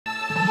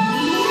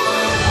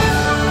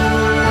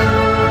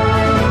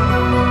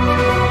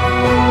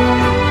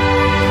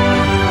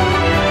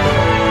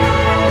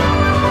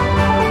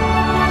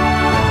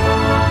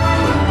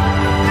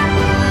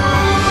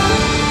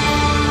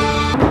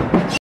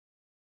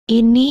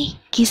Ini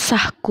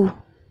kisahku.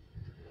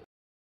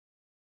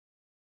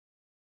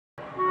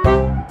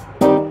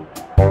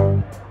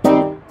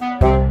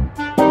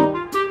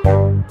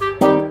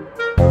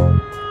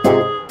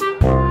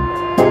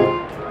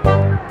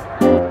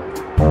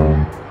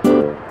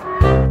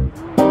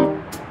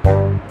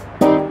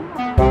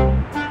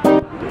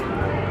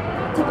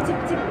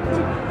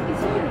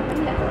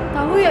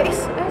 Tahu ya,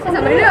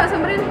 samperin yuk,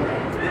 samperin.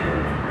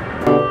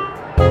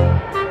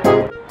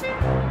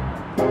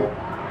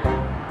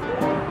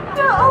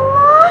 Ya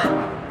Allah.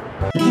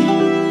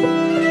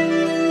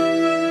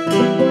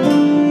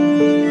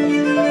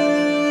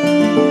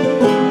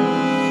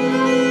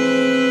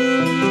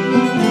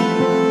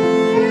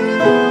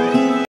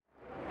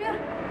 Fir,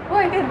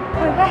 woi Fir,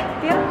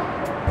 Fir,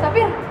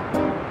 Sapir,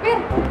 Fir.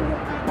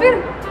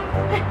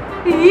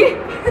 Ih,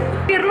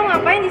 Fir, lu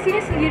ngapain di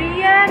sini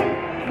sendirian?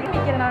 Lu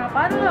mikirin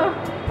apaan lu?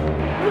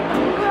 Lu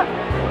tau gak?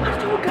 Ada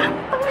cowok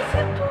ganteng di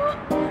situ,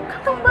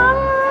 ganteng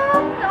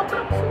banget. Ya ampun,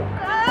 aku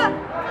suka.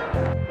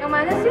 Yang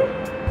mana sih?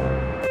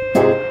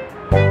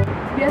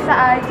 Biasa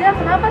aja,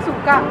 kenapa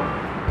suka?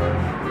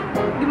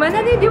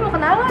 Gimana nih, dia mau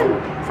kenalan?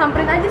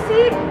 Samperin aja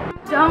sih.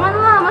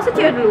 Janganlah, masa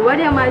cewek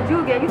duluan yang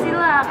maju, gengsi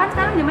lah. Kan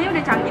sekarang zamannya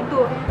udah canggih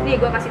tuh. Nih,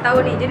 gua kasih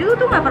tahu nih. Jadi lu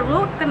tuh nggak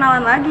perlu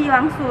kenalan lagi,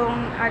 langsung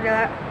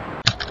ada.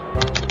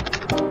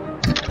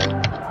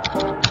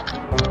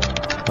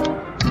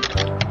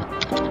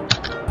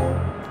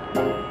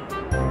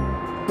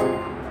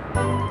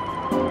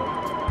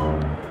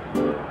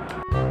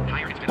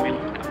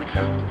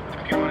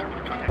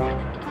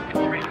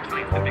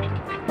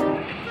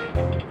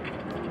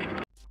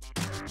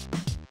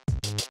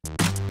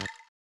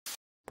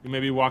 You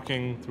may be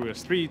walking through a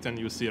street and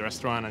you see a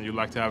restaurant and you'd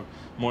like to have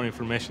more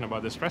information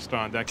about this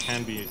restaurant. That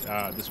can be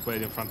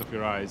displayed in front of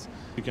your eyes.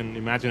 You can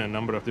imagine a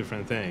number of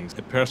different things.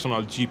 A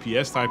personal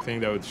GPS type thing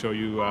that would show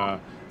you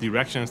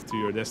directions to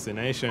your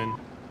destination.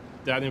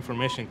 That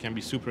information can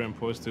be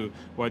superimposed to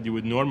what you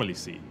would normally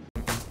see.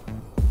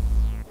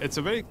 It's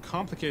a very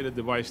complicated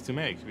device to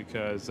make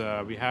because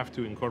we have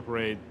to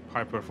incorporate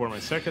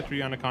high-performance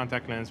circuitry on the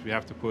contact lens. We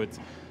have to put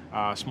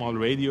small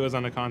radios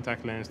on the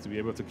contact lens to be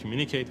able to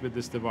communicate with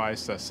this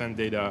device, send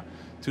data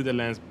to the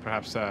lens,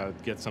 perhaps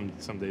get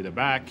some data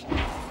back.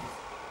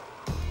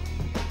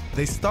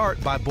 They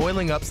start by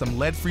boiling up some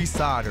lead-free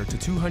solder to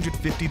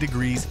 250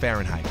 degrees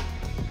Fahrenheit.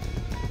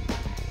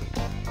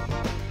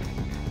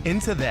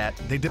 Into that,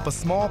 they dip a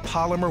small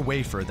polymer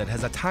wafer that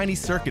has a tiny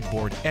circuit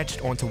board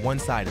etched onto one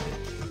side of it.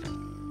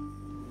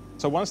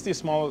 So once these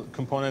small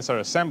components are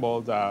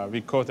assembled, we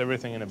coat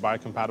everything in a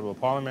biocompatible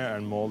polymer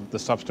and mold the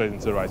substrate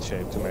into the right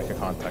shape to make a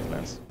contact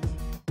lens.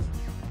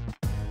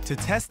 To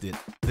test it,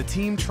 the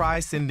team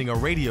tries sending a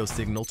radio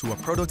signal to a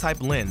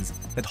prototype lens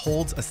that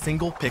holds a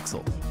single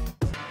pixel.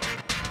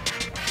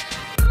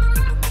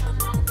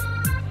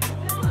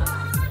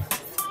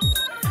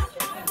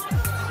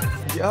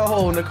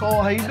 Yo,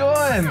 Nicole, how you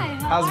doing?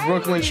 How's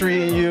Brooklyn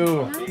treating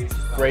you?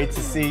 Great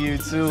to see you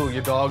too.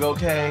 Your dog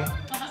okay?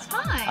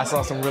 I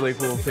saw some really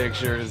cool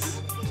pictures.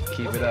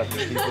 Keep it up,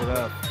 keep it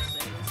up.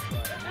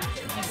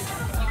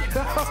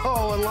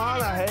 Oh,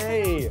 Alana,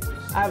 hey.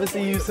 I haven't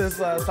seen you since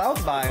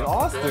South by in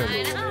Austin.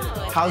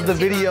 How's the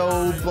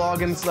video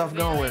blogging stuff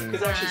going?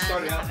 It's actually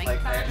starting out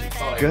like I actually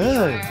thought.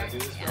 Good.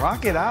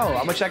 Rock it out.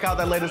 I'm gonna check out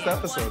that latest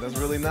episode. That's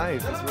really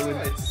nice. That's really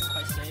nice.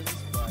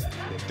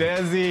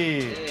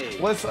 Desi,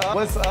 what's up?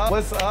 What's up?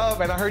 What's up?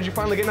 And I heard you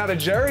finally getting out of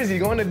Jersey,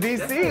 going to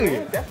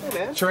DC. Definitely,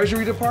 man.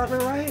 Treasury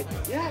Department, right?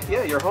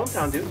 Yeah, your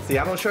hometown, dude. See,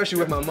 I don't trust you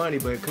with my money,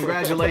 but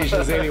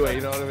congratulations anyway,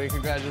 you know what I mean?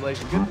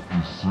 Congratulations. Good.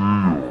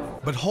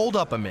 But hold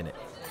up a minute.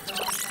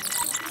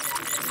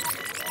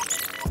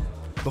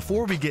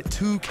 Before we get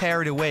too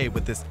carried away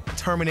with this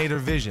Terminator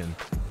vision,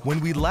 when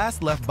we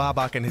last left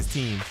Babak and his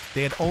team,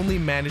 they had only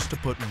managed to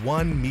put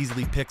one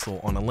measly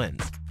pixel on a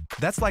lens.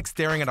 That's like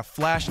staring at a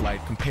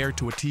flashlight compared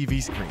to a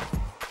TV screen.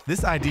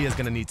 This idea is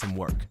gonna need some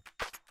work.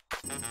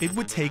 It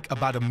would take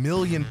about 1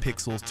 million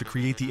pixels to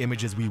create the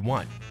images we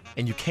want,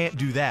 and you can't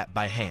do that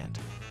by hand.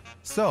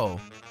 So,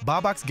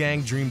 Babak's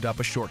gang dreamed up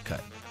a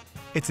shortcut.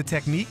 It's a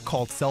technique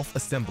called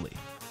self-assembly.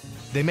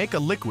 They make a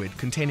liquid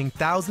containing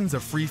thousands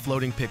of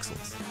free-floating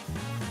pixels.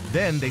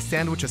 Then they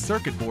sandwich a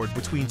circuit board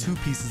between two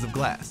pieces of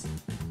glass.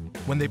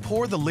 When they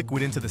pour the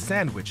liquid into the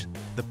sandwich,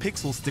 the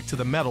pixels stick to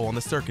the metal on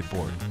the circuit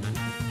board.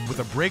 With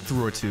a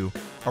breakthrough or two,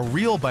 a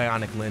real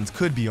bionic lens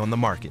could be on the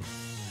market.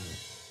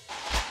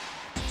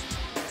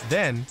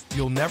 Then,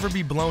 you'll never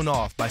be blown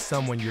off by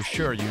someone you're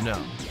sure you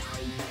know.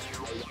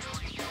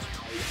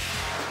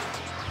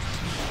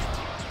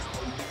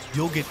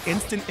 You'll get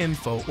instant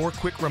info or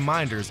quick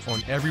reminders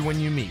on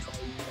everyone you meet.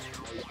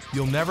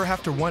 You'll never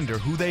have to wonder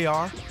who they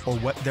are or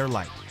what they're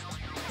like.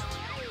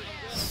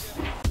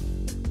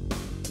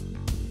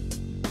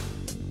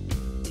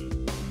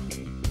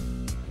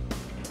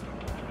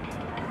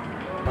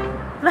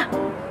 Lah,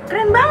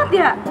 keren banget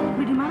ya.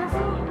 Beli di mana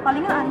sih?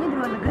 Palingan adanya di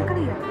luar negeri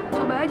kali ya.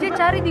 Coba aja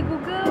cari di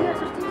Google. Ya,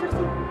 searching.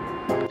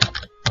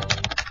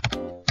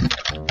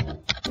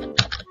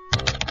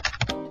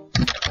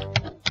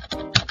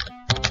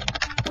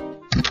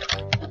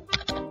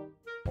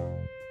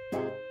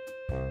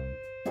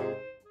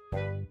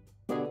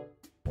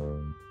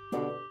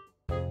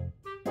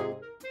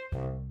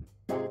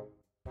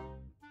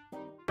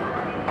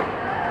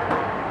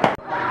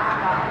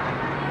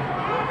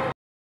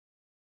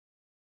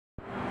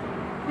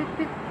 Lihat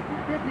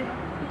deh,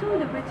 itu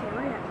udah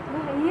Gracella ya?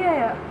 Wah iya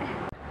ya.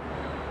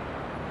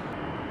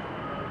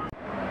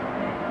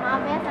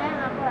 Maaf ya sayang,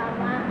 aku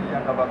lama. Iya,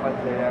 nggak apa-apa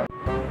sayang.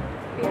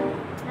 Pir,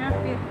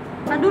 Pir.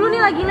 Nah dulu nih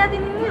lagi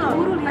liatin ini loh.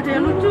 Ada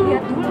yang lucu.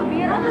 Lihat dulu,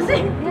 Pir. Apa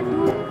sih? Lihat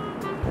dulu.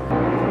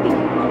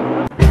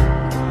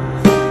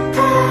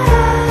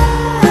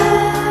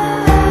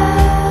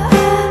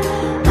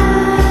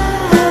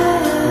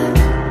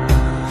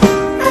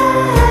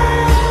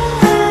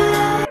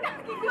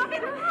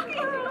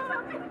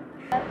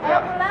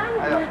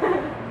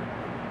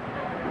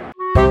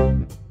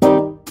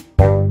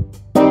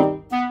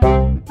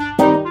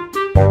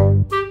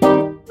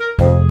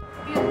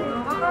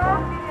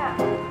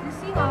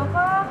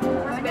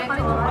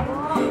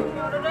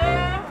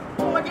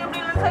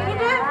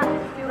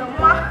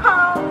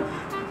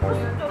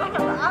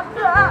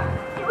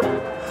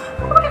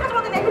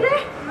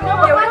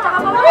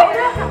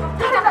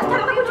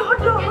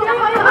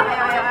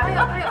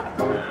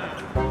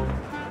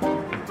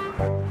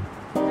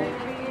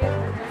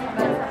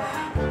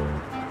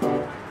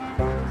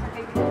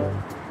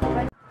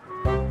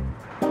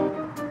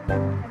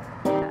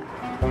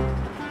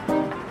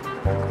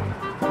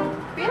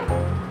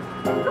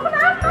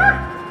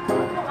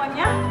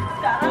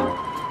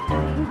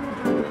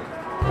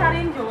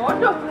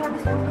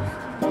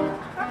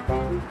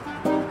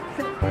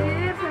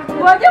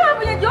 Gua aja gak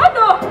punya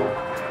jodoh.